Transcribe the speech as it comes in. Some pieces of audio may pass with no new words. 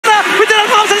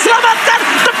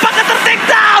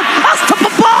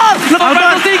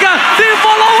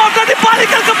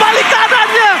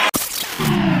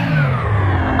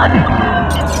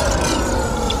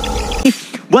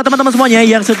buat teman-teman semuanya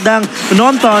yang sedang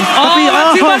menonton. Tapi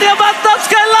dia mantap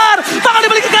Skylar. Bakal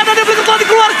dibalik ke kanan, dia telah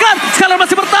dikeluarkan. Skylar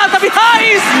masih bertahan, tapi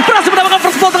Hais berhasil mendapatkan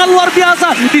first blood dengan luar biasa.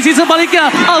 Di sisi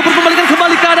sebaliknya, Albert membalikan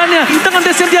kembali keadaannya dengan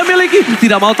des yang dia miliki.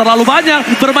 Tidak mau terlalu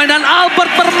banyak bermain dan Albert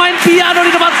bermain piano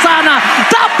di depan sana.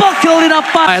 Double kill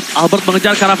didapat. Albert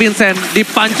mengejar ke arah Vincent,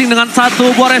 dipancing dengan satu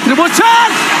buah retribution.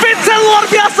 Vincent luar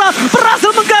biasa,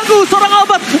 berhasil mengganggu seorang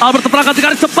Albert. Albert terperangkap di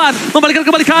garis depan, membalikan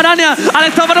kembali keadaannya.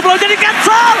 Alex Tavares belum jadi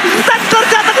cancel dan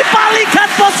ternyata dibalikan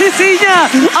posisinya.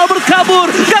 Albert kabur,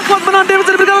 gak kuat menahan damage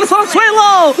yang diberikan oleh seorang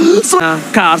Swallow.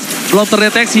 Cars belum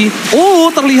terdeteksi.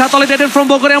 Terlihat oleh Deden from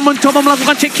Bogor yang mencoba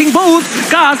melakukan checking boat.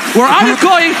 Cars, where are you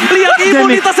going? Lihat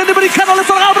imunitas yang diberikan oleh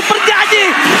seorang Albert bernyanyi,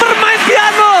 bermain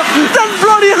piano, dan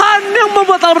Bloody Hand yang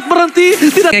membuat Albert berhenti.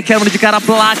 Tidak ngeker menuju ke arah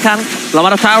belakang. Belum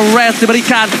ada Tyrese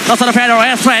diberikan. Langsung ada Federer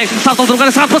S-Ray. Satu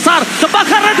terbuka sangat besar.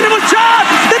 Tebakan retribution.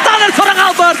 Di tangan dari seorang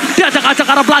Albert. Diajak-ajak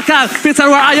ke arah belakang. Vincent,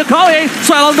 where are you going?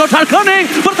 Swallow no kuning.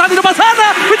 Bertahan di depan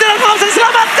sana. Vincent mau bisa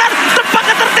diselamatkan.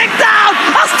 Tebakan ter-take down.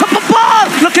 Unstoppable.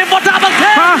 Looking for double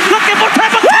kill. Looking for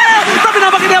triple kill. Tapi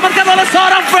nampaknya diamankan oleh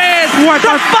seorang Vynn.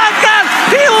 Tebakan.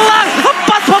 Hilang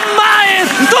 4 pemain.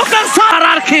 Tukang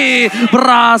hierarki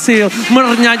berhasil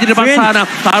bernyanyi di depan sana.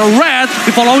 Tyrese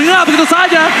di following up begitu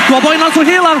saja. 2 poin langsung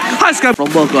hilang. High Sky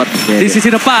from Bogor. Di sisi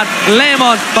depan,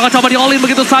 Lemon bakal coba di all-in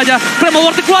begitu saja.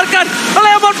 Lemon dikeluarkan.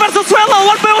 Lemon versus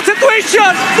Swallow. One by one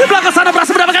situation. Di belakang sana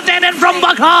berhasil mendapatkan Deden from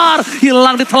Bogor.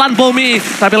 Hilang ditelan Bumi.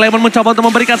 Tapi Lemon mencoba untuk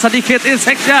memberikan sedikit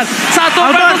insection. 1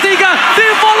 versus 3. Di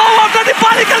follow up dan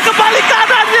dibalikan kembali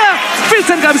keadaannya.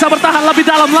 Vincent gak bisa bertahan lebih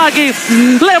dalam lagi.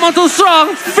 Lemon too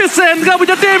strong. Vincent gak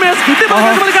punya damage.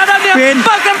 Dibalikan kembali keadaannya.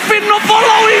 Bahkan Vynn no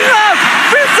following up.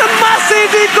 Vincent masih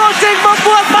digoceng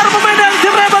membuat para pemain yang di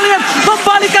Rebellion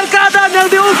membalikan keadaan yang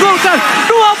diunggulkan.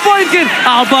 2 poin Kin.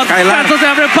 Albert versus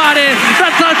everybody.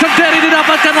 Dan terjadi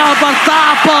didapatkan Albert.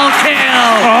 Double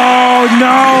kill. Oh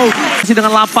no. Masih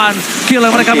dengan 8 kill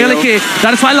yang mereka miliki.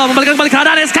 Dari Swallow membalikan kembali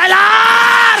keadaannya.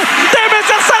 Skylar. Damage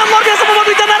yang sangat luar biasa membuat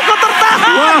Narko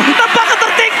tertahan. Nampaknya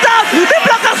ter-take down. Di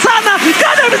belakang sana. Gak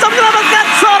ada yang bisa menyelamatkan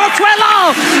seorang Swallow.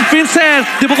 Vincent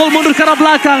dipukul mundur ke arah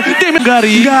belakang.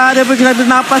 Gari. Gak ada pikiran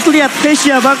bernapas. Lihat,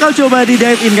 Keisha bakal coba di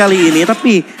dive in kali ini.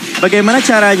 Tapi bagaimana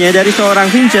caranya dari seorang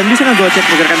Vincent bisa ngegocek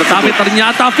pergerakan tersebut. Tapi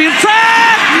ternyata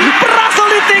Vincent berhasil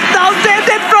di take down.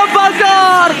 Deden from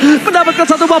Bogor mendapatkan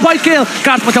 1 buah point kill.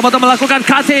 Kars mencoba untuk melakukan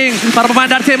cutting. Para pemain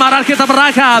dari tim Malah kita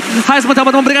berangkat. Hais mencoba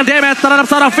untuk memberikan damage terhadap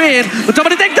seorang Vynn. Mencoba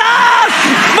di take down.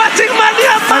 Matching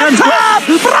mania mantap.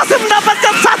 Berhasil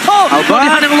mendapatkan 1.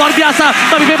 Pilihan yang luar biasa.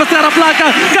 Tapi bebas ke arah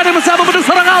belakang. Gak ada yang bisa membentuk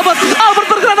seorang Albert. Albert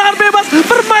bergerak dengan bebas.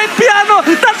 Bermain piano.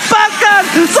 Dan bahkan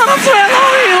seorang Swallow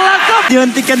hilang.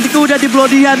 Dihentikan udah di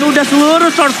Bloody Hand. Udah seluruh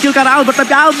short skill karena Albert.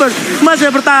 Tapi Albert masih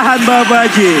bertahan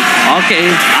babaji. Oke,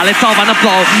 Alex Tavares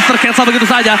blow. Tercancel begitu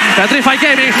saja. Dan 3-5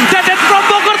 gaming. Deden from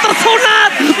Bogor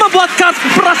tersunat. Membuat Kars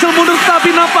berhasil mundur.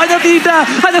 Tapi nampaknya tidak.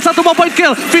 Hanya 1 buah point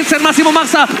kill. Vincent masih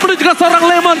memaksa. Menuju ke seorang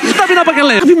Lemon. Tapi nampaknya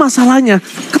Lemon. Tapi masalahnya.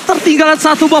 Ketertinggalan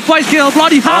 1 buah point kill.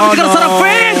 Bloody Hand dengan seorang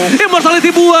Vynn. Immortality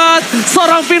buat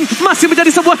seorang Vynn masih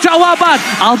menjadi sebuah jawaban.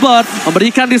 Albert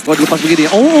memberikan dilepas begini.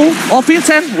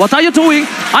 Vincent, what are you doing?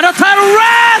 Ada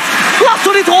Tyrese.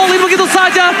 Langsung ditolin begitu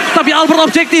saja. Tapi Albert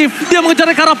objektif. Dia mengejar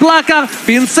ke arah belakang.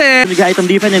 Vincent. Juga item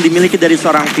defense yang dimiliki dari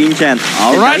seorang Vincent.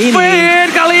 Alright, Vynn.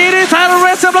 Kali ini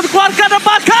Tyrese yang belum dikeluarkan. Dan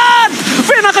bahkan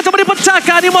Vynn akan coba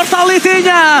dipecahkan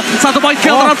immortality-nya. 1 point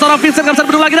kill terhadap seorang Vincent. Gak bisa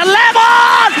dibendung lagi. Dan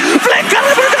Lemon. Flicker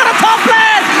menuju ke arah top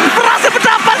lane. Berhasil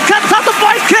mendapatkan 1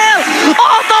 point kill.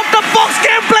 Out of the box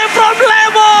gameplay from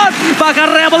Lemon. Bahkan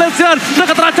Revolution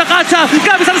dekat rancak kaca.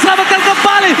 Gak bisa